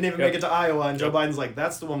 Yeah. Didn't even make it to Iowa, and Joe Biden's like,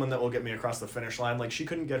 "That's the woman that will get me across the finish line." She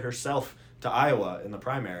couldn't get herself to Iowa in the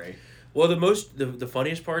primary. Well, the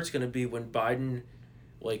funniest part's going to be when Biden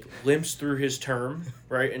limps through his term,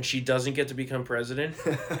 right? And she doesn't get to become president.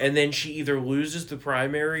 And then she either loses the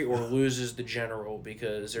primary or loses the general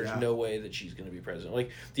because there's no way that she's going to be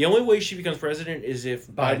president. The only way she becomes president is if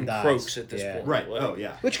Biden croaks at this point. Right. Oh,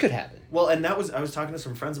 yeah. Which could happen. Well, and I was talking to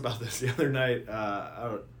some friends about this the other night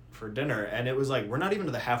out for dinner, and it was we're not even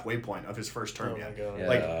to the halfway point of his first term yet.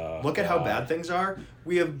 Look at how bad things are.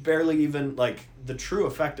 We have barely even, the true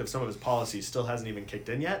effect of some of his policies still hasn't even kicked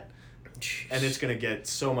in yet. Jeez. And it's going to get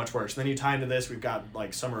so much worse. Then you tie into this, we've got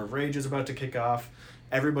Summer of Rage is about to kick off.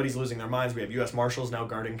 Everybody's losing their minds. We have U.S. Marshals now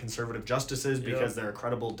guarding conservative justices because there are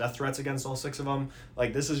credible death threats against all 6 of them.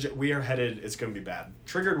 We are headed, it's going to be bad.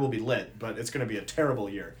 Triggered will be lit, but it's going to be a terrible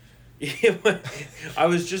year.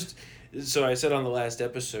 So I said on the last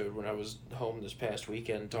episode when I was home this past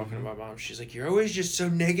weekend talking to my mom, she's like, "You're always just so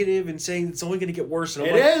negative and saying it's only going to get worse." And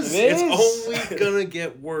I'm It's only going to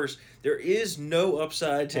get worse. There is no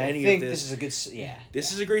upside to any of this. This is a good,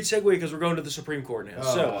 This is a great segue because we're going to the Supreme Court now.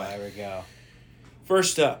 Oh, so there we go.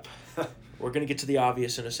 First up, we're going to get to the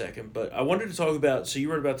obvious in a second, but I wanted to talk about, so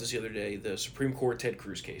you wrote about this the other day, the Supreme Court Ted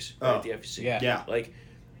Cruz case, right, at the FEC. Yeah.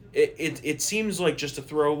 It seems like just a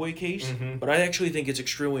throwaway case, but I actually think it's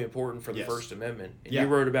extremely important for the First Amendment. And you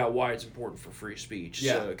wrote about why it's important for free speech.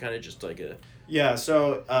 Yeah. So kind of just like a... Yeah,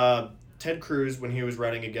 so Ted Cruz, when he was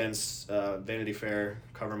running against Vanity Fair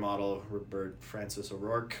cover model Robert Francis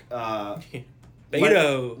O'Rourke,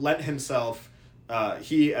 lent himself,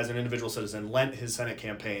 he as an individual citizen, lent his Senate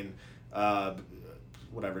campaign,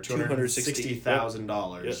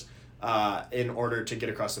 $260,000. In order to get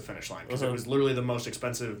across the finish line, because it was literally the most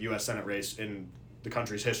expensive U.S. Senate race in the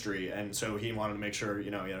country's history, and so he wanted to make sure he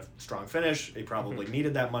had a strong finish. He probably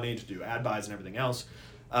needed that money to do ad buys and everything else.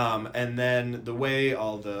 And then the way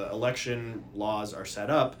all the election laws are set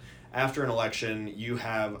up, after an election, you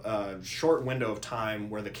have a short window of time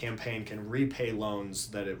where the campaign can repay loans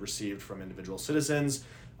that it received from individual citizens.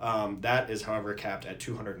 That is, however, capped at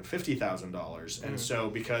 $250,000. And so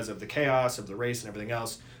because of the chaos of the race and everything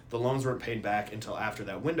else, the loans weren't paid back until after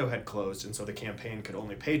that window had closed, and so the campaign could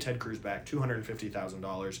only pay Ted Cruz back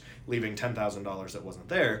 $250,000, leaving $10,000 that wasn't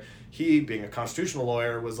there. He, being a constitutional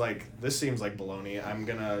lawyer, was like, this seems like baloney. I'm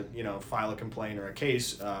going to, file a complaint or a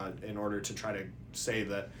case in order to try to say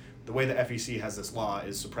that the way the FEC has this law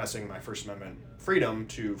is suppressing my First Amendment freedom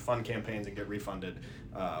to fund campaigns and get refunded,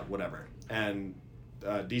 whatever. And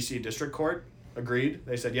D.C. District Court agreed.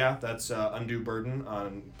 They said, yeah, that's undue burden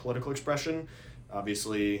on political expression.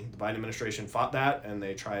 Obviously, the Biden administration fought that, and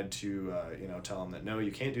they tried to, tell them that, no,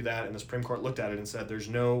 you can't do that. And the Supreme Court looked at it and said, there's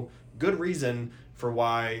no good reason for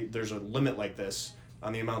why there's a limit like this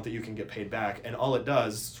on the amount that you can get paid back. And all it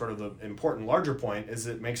does, sort of the important larger point, is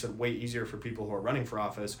it makes it way easier for people who are running for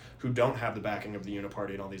office who don't have the backing of the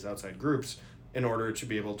Uniparty and all these outside groups in order to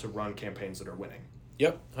be able to run campaigns that are winning.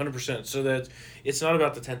 Yep, 100%. So that it's not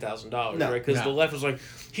about the $10,000, right? Because the left was like,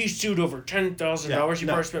 he sued over $10,000. He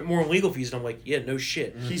probably spent more on legal fees. And I'm like, yeah, no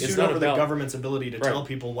shit. He sued over the government's ability to tell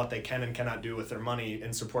people what they can and cannot do with their money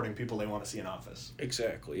in supporting people they want to see in office.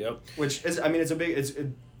 Exactly. Yep. Which is, it's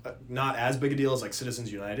not as big a deal as like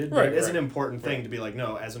Citizens United, but it is an important thing to be like,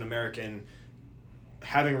 no, as an American,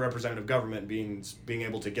 having a representative government means being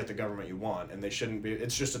able to get the government you want, and they shouldn't be.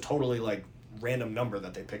 It's just a totally like random number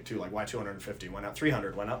that they pick too. Like, why 250? Why not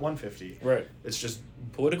 300? Why not 150? Right. It's just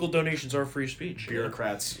political donations are free speech.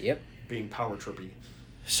 Bureaucrats. Being power trippy.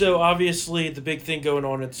 So obviously the big thing going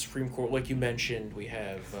on at the Supreme Court, like you mentioned, we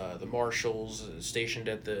have the marshals stationed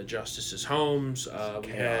at the justices' homes.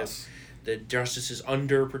 We have the justices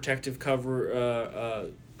under protective coverage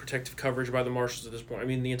by the marshals at this point. I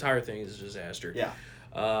mean, the entire thing is a disaster. Yeah.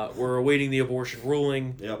 We're awaiting the abortion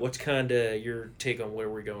ruling. Yep. What's kind of your take on where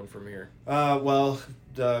we're going from here? Well,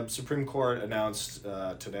 the Supreme Court announced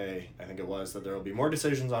today, I think it was, that there will be more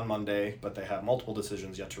decisions on Monday, but they have multiple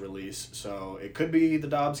decisions yet to release. So it could be the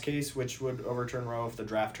Dobbs case, which would overturn Roe if the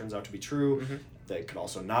draft turns out to be true. Mm-hmm. They could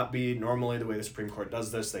also not be. Normally, the way the Supreme Court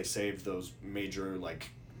does this, they save those major, like,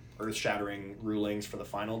 earth-shattering rulings for the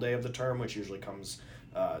final day of the term, which usually comes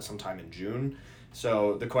sometime in June.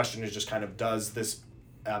 So the question is just kind of, does this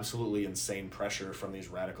absolutely insane pressure from these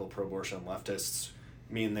radical pro-abortion leftists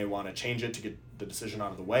mean they want to change it to get the decision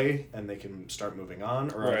out of the way and they can start moving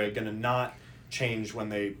on? Or are they going to not change when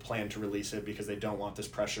they plan to release it because they don't want this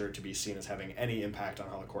pressure to be seen as having any impact on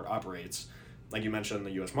how the court operates? Like you mentioned,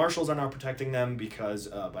 the U.S. Marshals are now protecting them because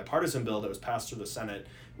a bipartisan bill that was passed through the Senate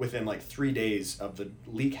within like 3 days of the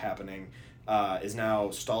leak happening is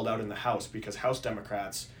now stalled out in the House because House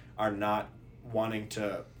Democrats are not wanting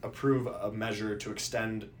to approve a measure to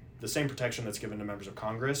extend the same protection that's given to members of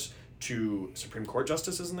Congress to Supreme Court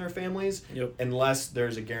justices and their families, unless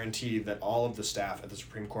there's a guarantee that all of the staff at the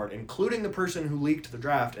Supreme Court, including the person who leaked the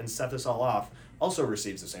draft and set this all off, also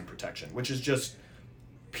receives the same protection, which is just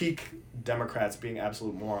peak Democrats being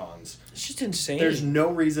absolute morons. It's just insane. There's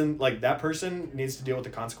no reason, like, that person needs to deal with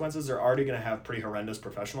the consequences. They're already going to have pretty horrendous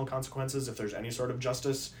professional consequences if there's any sort of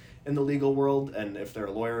justice in the legal world, and if they're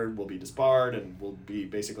a lawyer, will be disbarred and will be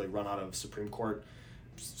basically run out of Supreme Court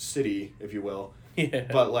city, if you will. Yeah.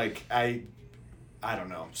 But, like, I don't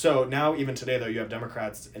know. So now, even today, though, you have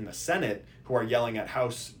Democrats in the Senate who are yelling at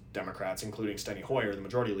House Democrats, including Steny Hoyer, the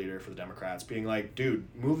majority leader for the Democrats, being like, dude,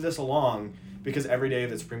 move this along, because every day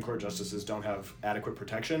that Supreme Court justices don't have adequate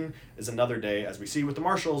protection is another day, as we see with the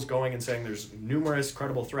marshals going and saying there's numerous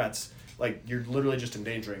credible threats. Like, you're literally just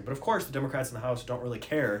endangering. But of course, the Democrats in the House don't really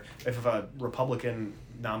care if a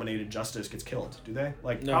Republican-nominated justice gets killed, do they?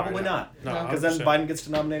 Like, no, probably not. Because then Biden gets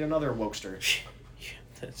to nominate another wokester.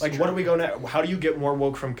 Like, true. What do we go now? How do you get more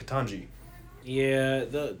woke from Ketanji? Yeah,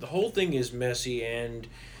 the whole thing is messy, and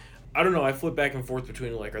I don't know, I flip back and forth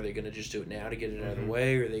between, like, are they going to just do it now to get it out of the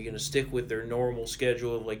way, or are they going to stick with their normal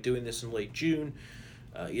schedule of, like, doing this in late June?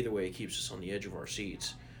 Either way, it keeps us on the edge of our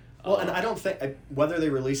seats. Well, and I don't think, whether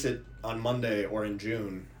they release it on Monday or in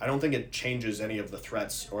June, I don't think it changes any of the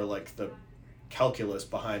threats or, like, the calculus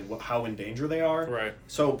behind how in danger they are. Right.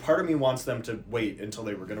 So part of me wants them to wait until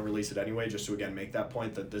they were going to release it anyway, just to, again, make that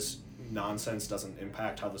point that this nonsense doesn't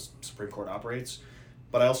impact how the Supreme Court operates.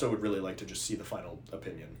 But I also would really like to just see the final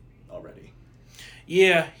opinion already.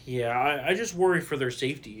 Yeah, I just worry for their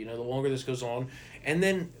safety, you know, the longer this goes on. And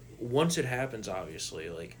then once it happens,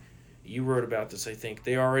 obviously, like, you wrote about this, I think,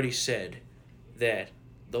 they already said that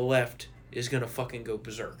the left is going to fucking go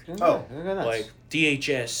berserk. Oh. Like,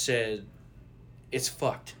 DHS said it's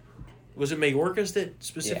fucked. Was it Mayorkas that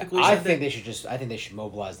specifically said I think they should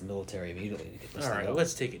mobilize the military immediately to get this thing going.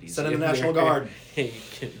 Let's take it easy. Send in the National Guard. Hey,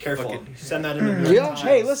 careful. Send that in the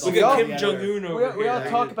Hey, listen, look at Kim Jong-un over here. We all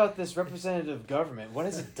talk about this representative government. What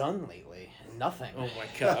has it done lately? Nothing. Oh my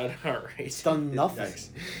God! All right, it's done nothing.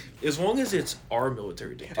 As long as it's our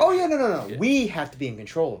military dictatorship. Oh yeah, no. Yeah. We have to be in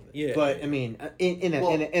control of it. Yeah. But I mean, in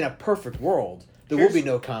a perfect world, there will be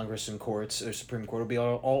no Congress and courts or Supreme Court. It'll be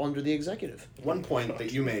all under the executive. One point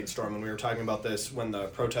that you made, Storm, when we were talking about this when the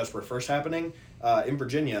protests were first happening, in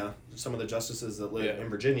Virginia, some of the justices that live in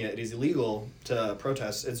Virginia, it is illegal to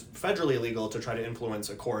protest. It's federally illegal to try to influence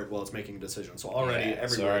a court while it's making a decision. So already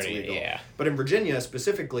everywhere it's legal. Yeah. But in Virginia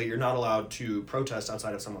specifically, you're not allowed to protest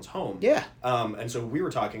outside of someone's home. Yeah. And so we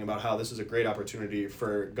were talking about how this is a great opportunity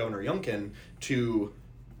for Governor Youngkin to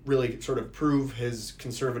really sort of prove his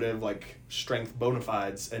conservative strength bona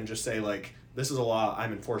fides and just say this is a law,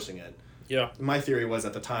 I'm enforcing it. Yeah. My theory was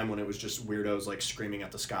at the time when it was just weirdos screaming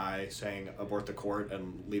at the sky saying abort the court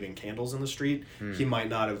and leaving candles in the street, he might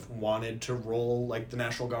not have wanted to roll the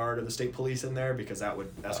National Guard or the state police in there because that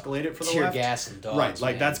would escalate it for the tear left. gas and dogs.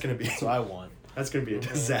 Right, that's going to be... That's what I want. That's going to be a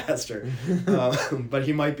disaster. But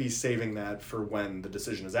he might be saving that for when the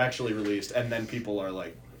decision is actually released and then people are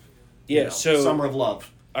so Summer of Love.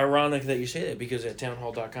 Ironic that you say that because at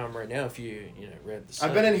townhall.com right now, if you read the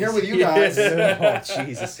I've been in here with you guys. Oh,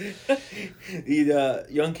 Jesus.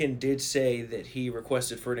 Youngkin did say that he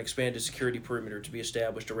requested for an expanded security perimeter to be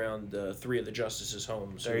established around 3 of the justices'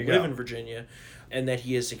 homes who live in Virginia, and that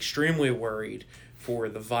he is extremely worried for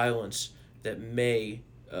the violence that may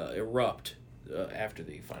erupt after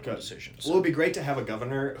the final decision. So. Well, it would be great to have a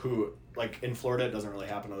governor who, in Florida, it doesn't really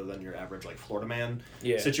happen other than your average, Florida man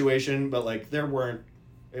situation, but,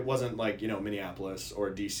 it wasn't Minneapolis or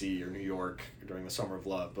DC or New York during the Summer of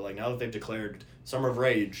Love, but now that they've declared Summer of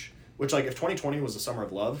Rage, which if 2020 was the Summer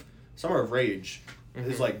of Love, Summer of Rage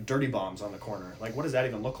is dirty bombs on the corner. What does that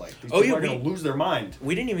even look like? These people are going to lose their mind.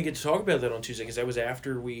 We didn't even get to talk about that on Tuesday because that was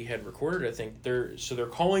after we had recorded. I think they're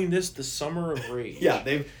calling this the Summer of Rage. Yeah,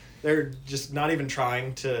 they're just not even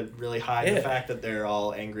trying to really hide the fact that they're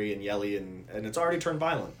all angry and yelly and it's already turned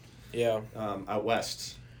violent. Yeah. Out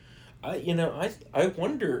west. I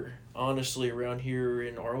wonder honestly around here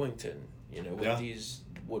in Arlington, with these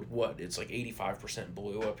what it's 85%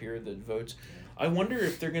 blue up here the votes. I wonder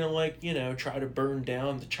if they're gonna try to burn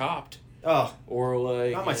down the Chopped. Oh, or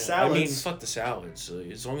not my salads. I mean, fuck the salads.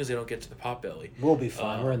 As long as they don't get to the Potbelly, we'll be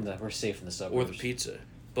fine. We're safe in the suburbs. Or the pizza.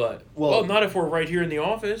 But not if we're right here in the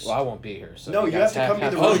office. Well, I won't be here. So no, you have to come to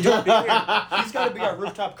the roof. You'll be here. He's got to be our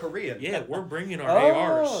rooftop Korean. Yeah, we're bringing our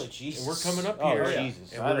ARs. Oh, Jesus. And we're coming up here. Oh,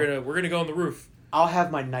 Jesus. And we're gonna go on the roof. I'll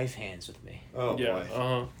have my knife hands with me. Oh yeah,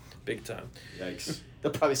 boy. Big time. Yikes.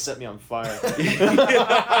 They'll probably set me on fire.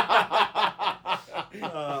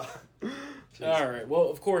 All right. Well,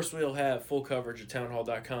 of course, we'll have full coverage at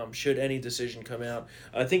townhall.com should any decision come out.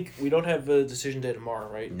 I think we don't have a decision day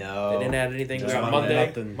tomorrow, right? No. They didn't add anything. Just We got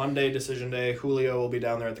Monday. Monday decision day. Julio will be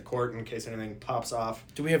down there at the court in case anything pops off.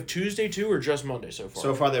 Do we have Tuesday too, or just Monday so far?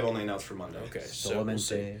 So far, they've only announced for Monday. Okay, so we'll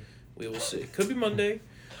see. We will see. Could be Monday.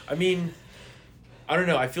 I mean, I don't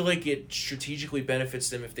know. I feel like it strategically benefits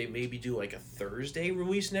them if they maybe do a Thursday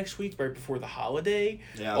release next week, right before the holiday.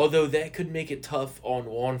 Yeah. Although that could make it tough on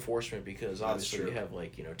law enforcement because obviously you have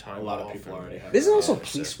time. A lot of people already have. Isn't it also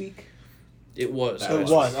Police Week? It was. It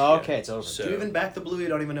was. Oh, okay, it's over. Do you even back the Blue? You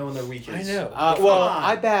don't even know when their week is. I know.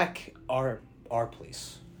 I back our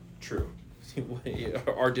police. True.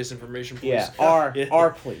 Our disinformation police. Yeah,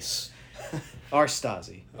 our police. Our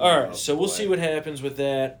Stasi. All right, so we'll see what happens with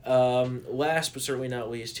that. Last but certainly not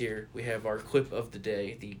least here, we have our clip of the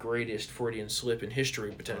day, the greatest Freudian slip in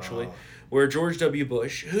history, potentially, where George W.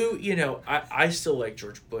 Bush, who, I still like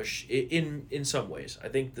George Bush in some ways. I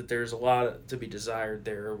think that there's a lot to be desired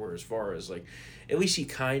there, where as far as, at least he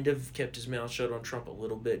kind of kept his mouth shut on Trump a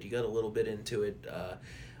little bit. He got a little bit into it.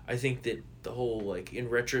 I think that the whole, in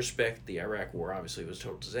retrospect, the Iraq War obviously was a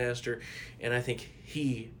total disaster, and I think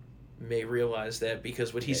he may realize that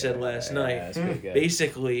because what he said last night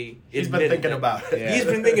basically he's been thinking about it. Yeah. He's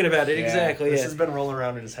been thinking about it, exactly. This has been rolling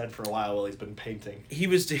around in his head for a while he's been painting.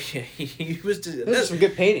 Those are some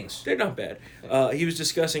good paintings. They're not bad. He was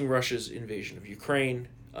discussing Russia's invasion of Ukraine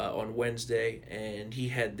on Wednesday, and he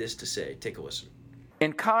had this to say. Take a listen.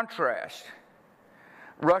 In contrast,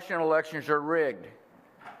 Russian elections are rigged.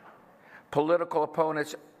 Political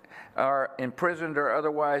opponents are imprisoned or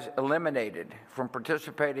otherwise eliminated from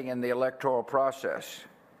participating in the electoral process.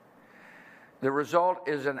 The result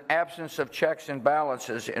is an absence of checks and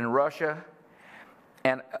balances in Russia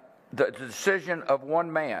and the decision of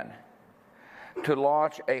one man to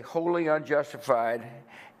launch a wholly unjustified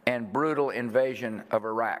and brutal invasion of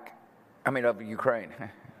of Ukraine.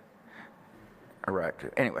 Iraq, too.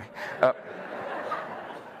 Anyway,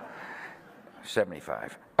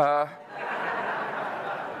 75.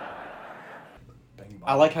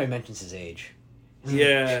 I like how he mentions his age.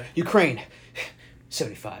 Yeah. Ukraine,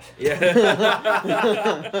 75.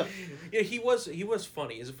 Yeah. Yeah, he was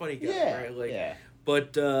funny. He's a funny guy, right?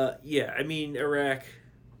 But Iraq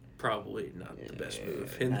probably not the best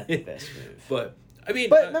move. Not the best move. But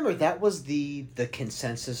remember that was the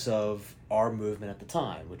consensus of our movement at the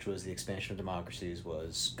time, which was the expansion of democracies,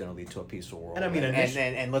 was going to lead to a peaceful world. And I mean,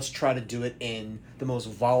 and let's try to do it in the most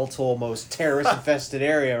volatile, most terrorist-infested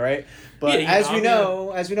area, right? But Yeah, as we know,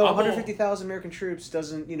 150,000 American troops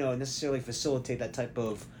doesn't, necessarily facilitate that type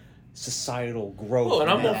of societal growth. Well, and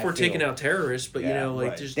I'm all for taking out terrorists, but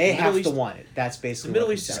just they have to want it. That's basically the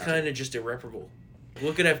Middle East is kind of just irreparable.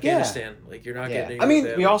 Look at Afghanistan. Like, you're not getting. I mean,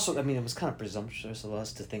 it was kind of presumptuous of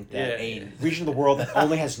us to think that a region of the world that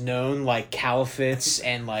only has known like caliphates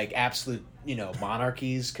and like absolute,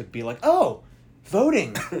 monarchies could be like, oh,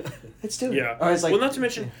 voting. Let's do it. Yeah. Or it's like, well, not to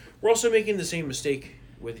mention, we're also making the same mistake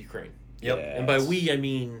with Ukraine. Yep. Yeah, and by we, I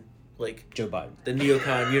mean like Joe Biden, the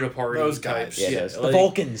neocon uniparty those types. guys. Yeah, the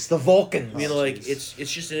Vulcans. I mean, it's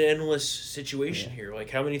just an endless situation here. Like,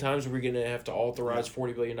 how many times are we going to have to authorize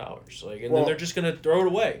 $40 billion? Like, and then they're just going to throw it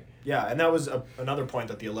away. Yeah, and that was another point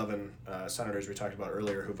that the 11 senators we talked about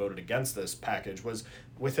earlier who voted against this package was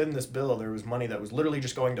within this bill there was money that was literally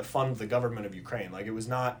just going to fund the government of Ukraine. Like, it was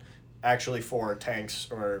not actually for tanks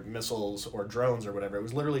or missiles or drones or whatever. It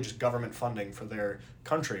was literally just government funding for their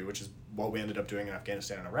country, which is what we ended up doing in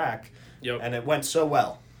Afghanistan and Iraq. Yep. And it went so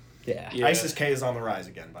well. Yeah. ISIS-K is on the rise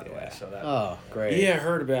again, by the way. So that. Oh, great. Yeah, I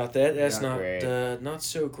heard about that. That's not not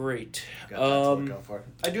so great. Got that to look out for.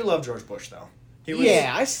 I do love George Bush though. He was,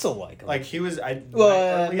 I still like him. Like he was.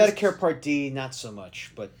 Medicare Part D, not so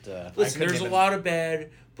much, but listen, there's a lot of bad.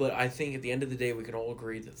 But I think at the end of the day, we can all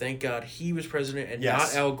agree that thank God he was president and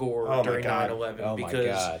not Al Gore during 9/11. Oh because my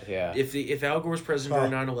God, yeah. If Al Gore was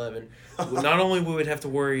president during 9/11, not only would we have to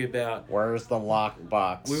worry about where's the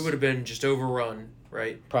lockbox, we would have been just overrun,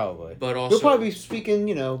 right? Probably. But also, we'll probably be speaking,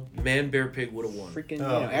 man, bear, pig would have won. Freaking,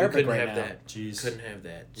 couldn't Arabic right have now. that. Jeez. Couldn't have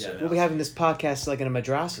that. Yeah, So. We'll be having this podcast like in a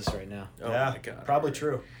madrasas right now. Oh my God. Probably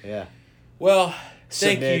true. Yeah. Well,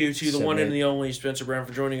 thank you to the one and the only Spencer Brown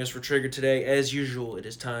for joining us for Trigger today. As usual, it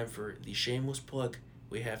is time for the shameless plug.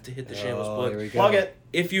 We have to hit the shameless plug. There we go. Plug it.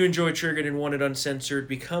 If you enjoy Triggered and want it uncensored,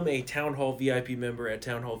 become a Town Hall VIP member at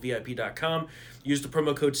townhallvip.com. Use the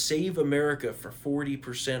promo code SAVEAMERICA for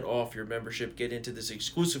 40% off your membership. Get into this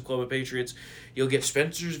exclusive club of patriots. You'll get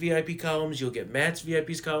Spencer's VIP columns. You'll get Matt's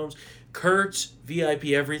VIP's columns. Kurt's VIP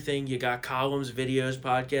everything. You got columns, videos,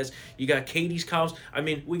 podcasts. You got Katie's columns. I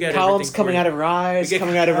mean, we got columns everything coming out of her eyes,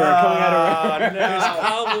 coming out of her. There's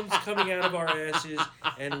columns coming out of our asses,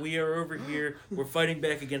 and we are over here. We're fighting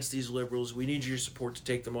back against these liberals. We need your support to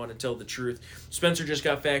take them on and tell the truth. Spencer just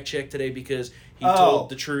got fact checked today because he told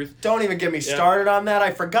the truth. Don't even get me started on that.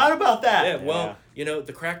 I forgot about that. Yeah, well,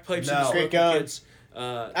 the crack pipes and the smoking kids.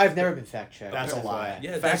 I've never been fact checked. That's a lie.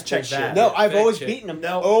 Yeah, fact check that. No, I've always beaten him.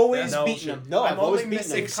 No, always beaten him. No, I've always beaten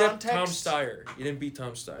him. Except Tom Steyer. You didn't beat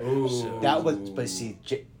Tom Steyer. Ooh. So. That was, but see,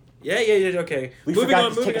 Yeah. Okay. We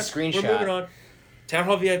forgot to take a screenshot. We're moving on.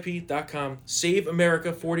 TownHallVIP.com. Save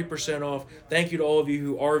America 40% off. Thank you to all of you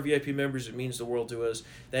who are VIP members. It means the world to us.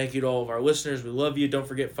 Thank you to all of our listeners. We love you. Don't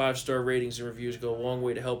forget 5-star ratings and reviews go a long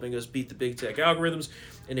way to helping us beat the big tech algorithms.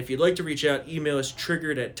 And if you'd like to reach out, email us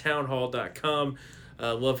triggered@townhall.com.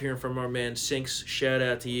 Love hearing from our man Sinks. Shout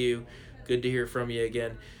out to you. Good to hear from you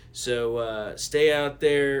again. So stay out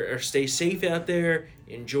there, or stay safe out there.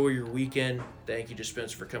 Enjoy your weekend. Thank you to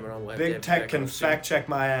Spencer for coming on. We'll Big Tech can fact check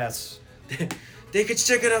my ass. They could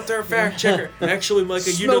stick it out there, fact checker. Actually,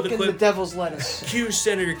 Micah, you know the clip. The devil's lettuce. Cue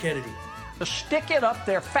Senator Kennedy. Stick it up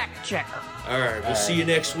there, fact checker. All right, we'll see you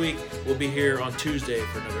next week. We'll be here on Tuesday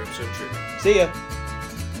for another episode of Trigger. See ya.